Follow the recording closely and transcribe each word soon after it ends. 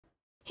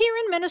Here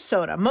in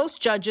Minnesota,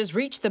 most judges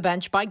reach the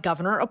bench by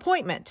governor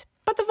appointment,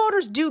 but the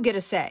voters do get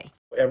a say.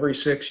 Every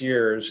 6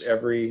 years,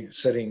 every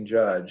sitting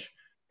judge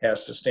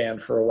has to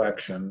stand for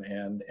election,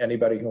 and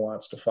anybody who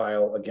wants to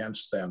file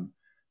against them,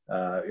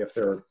 if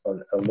they're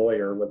a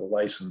lawyer with a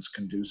license,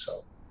 can do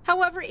so.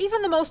 However,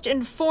 even the most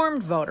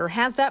informed voter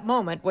has that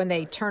moment when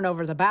they turn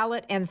over the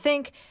ballot and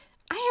think,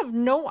 I have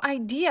no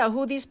idea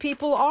who these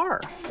people are.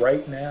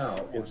 Right now,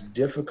 it's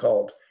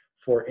difficult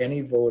for any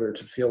voter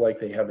to feel like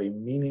they have a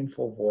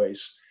meaningful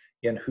voice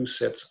in who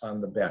sits on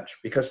the bench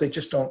because they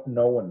just don't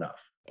know enough.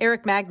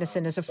 Eric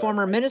Magnuson is a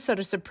former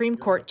Minnesota Supreme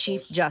Court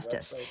Chief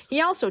Justice. He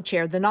also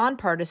chaired the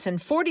nonpartisan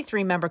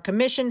 43-member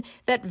commission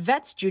that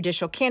vets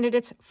judicial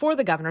candidates for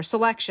the governor's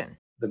selection.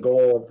 The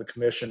goal of the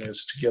commission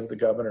is to give the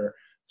governor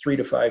 3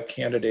 to 5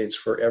 candidates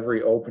for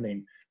every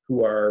opening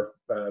who are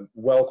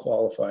well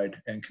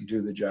qualified and can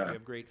do the job.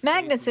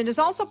 Magnuson is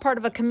also part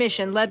of a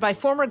commission led by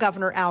former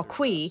Governor Al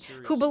Quie,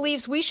 who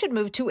believes we should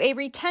move to a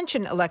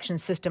retention election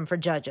system for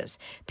judges.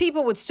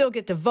 People would still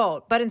get to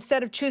vote, but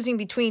instead of choosing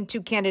between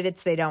 2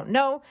 candidates they don't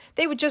know,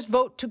 they would just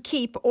vote to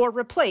keep or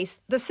replace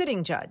the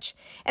sitting judge.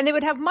 And they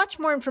would have much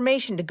more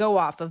information to go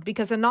off of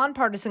because a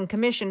nonpartisan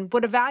commission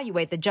would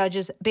evaluate the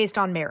judges based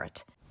on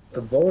merit.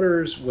 The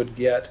voters would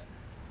get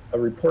a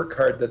report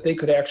card that they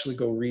could actually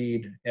go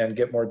read and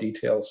get more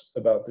details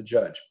about the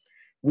judge.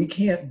 We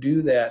can't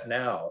do that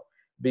now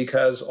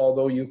because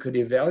although you could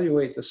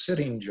evaluate the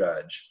sitting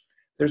judge,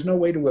 there's no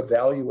way to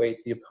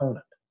evaluate the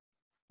opponent.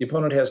 The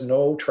opponent has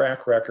no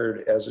track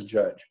record as a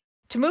judge.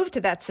 To move to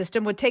that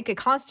system would take a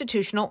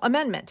constitutional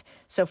amendment.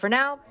 So for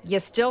now, you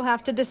still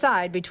have to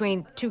decide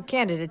between 2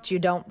 candidates you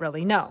don't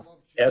really know.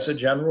 As a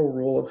general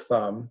rule of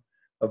thumb,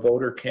 a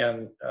voter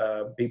can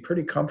be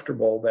pretty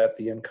comfortable that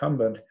the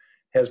incumbent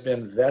has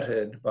been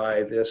vetted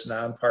by this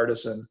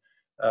nonpartisan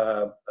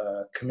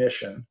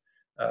commission,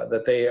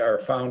 that they are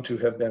found to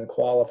have been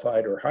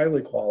qualified or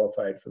highly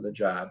qualified for the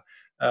job,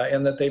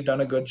 and that they've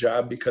done a good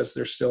job because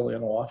they're still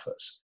in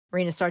office.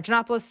 Rena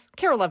Sargentopoulos,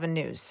 KARE 11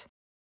 News.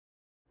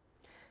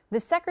 The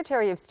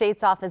Secretary of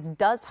State's office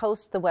does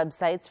host the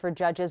websites for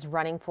judges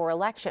running for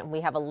election. We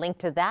have a link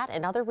to that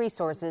and other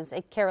resources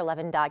at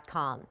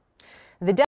KARE11.com.